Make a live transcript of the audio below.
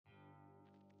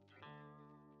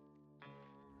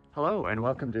Hello and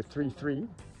welcome to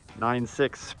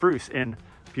 3396 Spruce in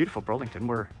beautiful Burlington.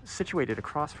 We're situated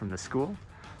across from the school,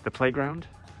 the playground,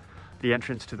 the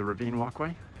entrance to the ravine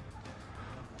walkway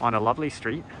on a lovely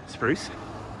street, Spruce.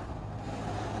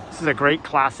 This is a great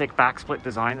classic backsplit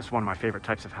design. It's one of my favorite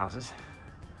types of houses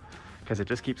because it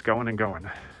just keeps going and going.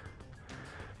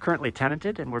 Currently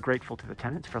tenanted, and we're grateful to the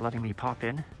tenants for letting me pop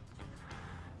in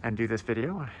and do this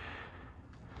video.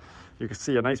 You can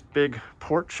see a nice big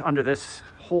porch under this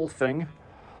whole thing,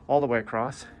 all the way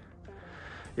across,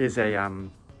 is a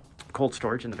cold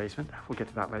storage in the basement. We'll get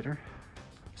to that later.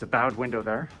 There's a bowed window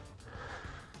there.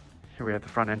 Here we have the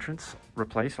front entrance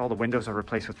replaced. All the windows are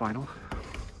replaced with vinyl.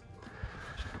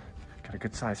 Got a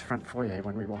good sized front foyer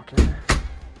when we walk in.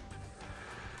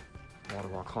 Water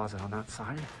wall closet on that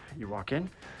side. You walk in,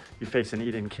 you face an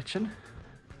eat-in kitchen,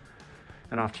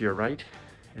 and off to your right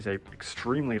is a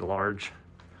extremely large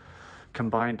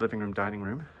combined living room, dining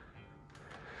room.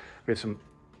 We have some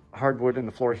hardwood in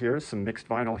the floor here, some mixed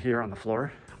vinyl here on the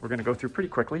floor. We're gonna go through pretty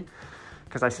quickly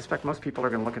because I suspect most people are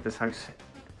gonna look at this house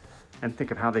and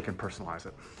think of how they can personalize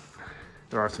it.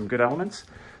 There are some good elements: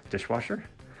 dishwasher,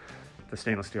 the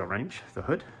stainless steel range, the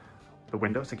hood, the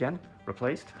windows again,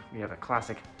 replaced. We have a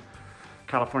classic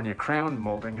California crown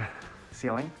molding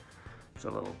ceiling. It's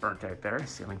a little burnt out there,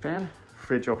 ceiling fan.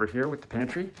 Fridge over here with the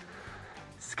pantry.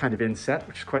 It's kind of inset,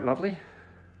 which is quite lovely.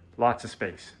 Lots of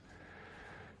space.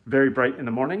 Very bright in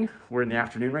the morning. We're in the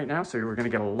afternoon right now, so we're gonna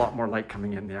get a lot more light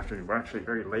coming in the afternoon. We're actually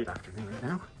very late afternoon right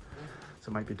now, so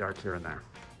it might be dark here and there.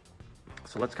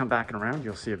 So let's come back and around.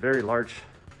 You'll see a very large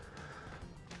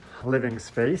living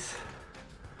space.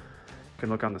 You can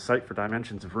look on the site for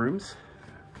dimensions of rooms.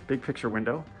 Big picture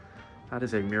window. That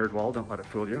is a mirrored wall, don't let it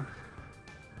fool you.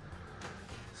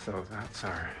 So that's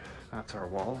our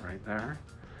wall right there.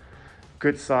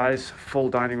 Good size, full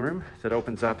dining room that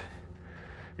opens up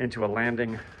into a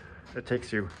landing that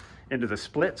takes you into the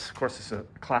splits. Of course, it's a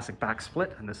classic back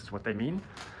split, and this is what they mean.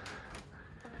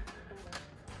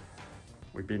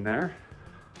 We've been there.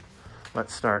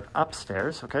 Let's start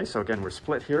upstairs. Okay, so again, we're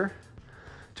split here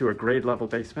to a grade level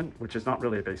basement, which is not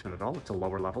really a basement at all. It's a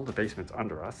lower level. The basement's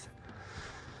under us.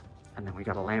 And then we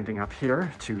got a landing up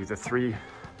here to the 3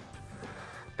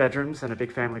 bedrooms and a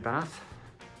big family bath.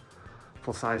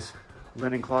 Full size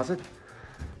linen closet.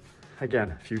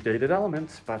 Again, a few dated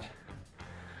elements, but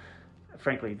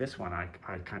frankly, this one I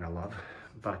kind of love.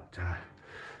 But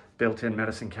built-in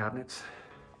medicine cabinets.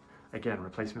 Again,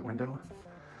 replacement window.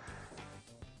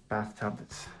 Bathtub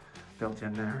that's built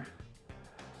in there.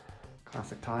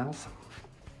 Classic tiles.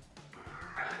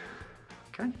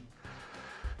 Okay.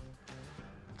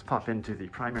 Let's pop into the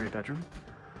primary bedroom.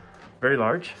 Very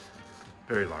large,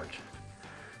 very large.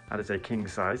 That is a king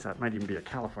size. That might even be a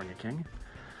California king.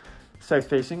 South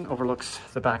facing, overlooks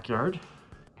the backyard.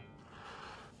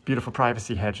 Beautiful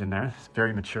privacy hedge in there. It's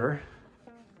very mature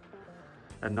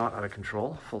and not out of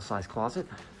control. Full size closet.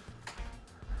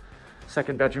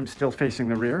 Second bedroom still facing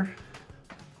the rear.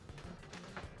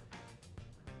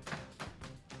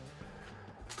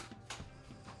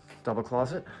 Double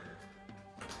closet.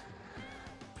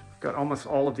 Got almost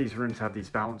all of these rooms have these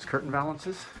curtain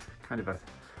valances. Kind of a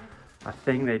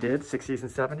thing they did, 60s and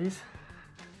 70s.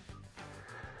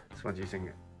 This one's using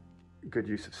good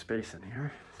use of space in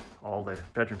here. All the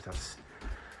bedrooms have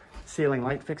ceiling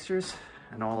light fixtures,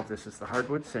 and all of this is the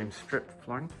hardwood, same strip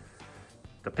flooring.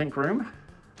 The pink room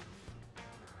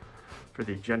for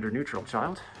the gender neutral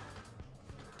child.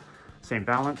 Same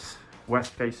balance,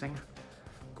 west facing,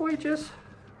 gorgeous.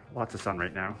 Lots of sun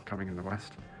right now coming in the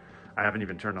west. I haven't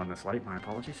even turned on this light, my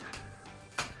apologies.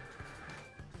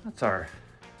 That's our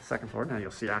second floor. Now you'll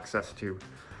see access to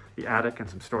the attic and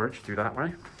some storage through that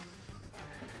way.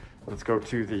 Let's go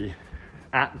to the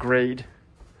at-grade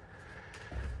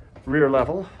rear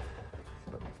level,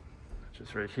 which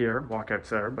is right here.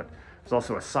 Walkout's there, but there's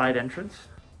also a side entrance.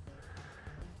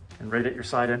 And right at your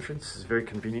side entrance is a very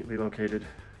conveniently located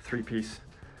 3-piece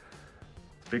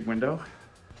big window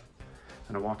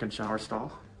and a walk-in shower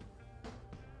stall.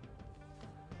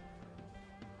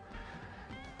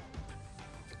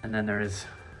 And then there is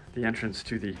the entrance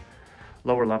to the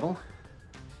lower level.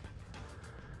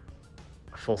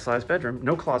 A full-size bedroom.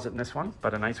 No closet in this one,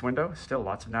 but a nice window. Still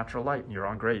lots of natural light, and you're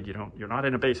on grade. You're not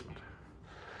in a basement.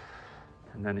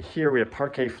 And then here we have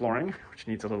parquet flooring, which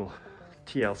needs a little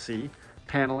TLC.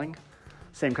 Paneling,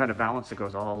 same kind of valance that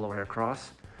goes all the way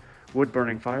across.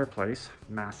 Wood-burning fireplace,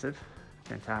 massive,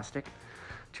 fantastic.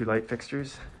 2 light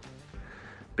fixtures.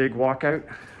 Big walkout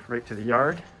right to the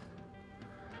yard.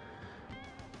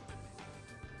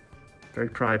 Very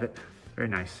private, very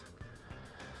nice.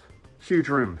 Huge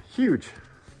room, huge.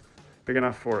 Big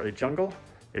enough for a jungle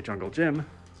gym,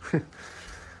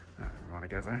 Want to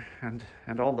get there,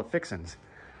 and all the fixings.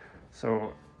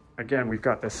 So again, we've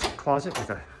got this closet with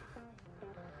a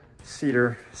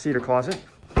cedar closet.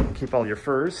 Keep all your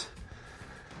furs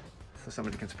so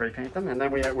somebody can spray paint them. And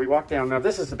then we walk down. Now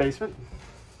this is the basement.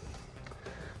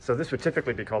 So this would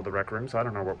typically be called the rec room. So I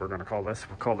don't know what we're going to call this.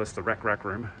 We'll call this the rec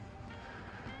room.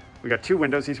 We got 2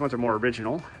 windows. These ones are more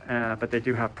original, but they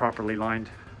do have properly lined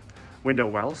window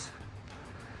wells,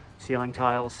 ceiling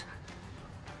tiles,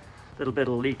 a little bit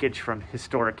of leakage from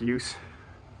historic use.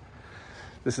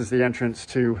 This is the entrance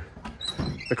to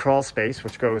the crawl space,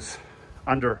 which goes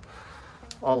under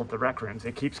all of the rec rooms.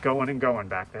 It keeps going and going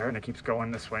back there, and it keeps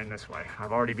going this way and this way.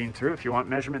 I've already been through. If you want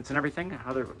measurements and everything,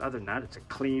 other than that, it's a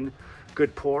clean,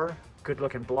 good pour, good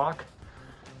looking block.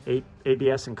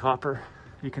 ABS and copper,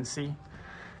 you can see.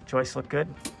 Joists look good.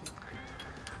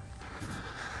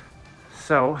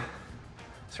 So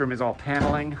this room is all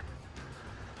paneling.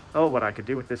 Oh, what I could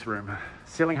do with this room.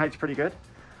 Ceiling height's pretty good.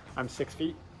 I'm 6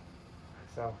 feet,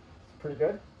 so it's pretty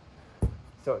good.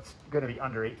 So it's going to be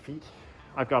under 8 feet.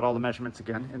 I've got all the measurements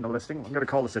again in the listing. I'm going to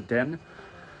call this a den,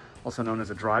 also known as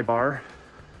a dry bar.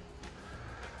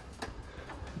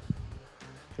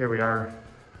 Here we are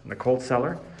in the cold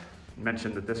cellar. I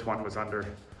mentioned that this one was under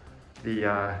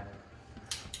the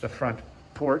front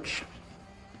porch.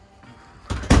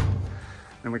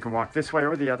 Then we can walk this way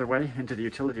or the other way into the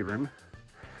utility room.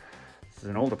 This is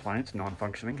an old appliance,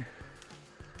 non-functioning.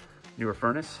 Newer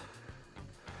furnace,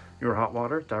 newer hot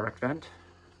water, direct vent.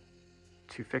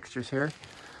 2 fixtures here.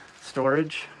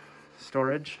 Storage,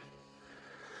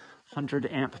 100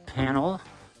 amp panel.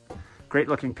 Great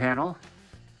looking panel.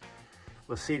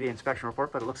 We'll see the inspection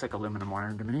report, but it looks like aluminum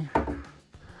wiring to me.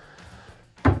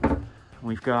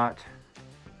 We've got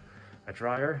a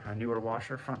dryer, a newer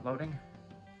washer, front loading.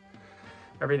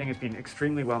 Everything has been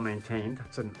extremely well maintained.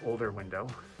 It's an older window.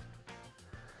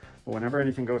 But whenever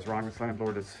anything goes wrong, this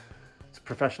landlord it's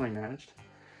professionally managed,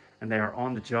 and they are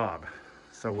on the job.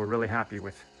 So we're really happy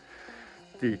with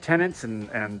the tenants, and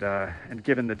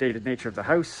given the dated nature of the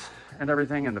house and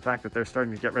everything, and the fact that they're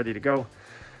starting to get ready to go,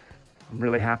 I'm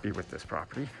really happy with this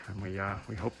property, and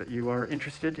we hope that you are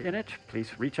interested in it.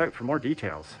 Please reach out for more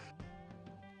details.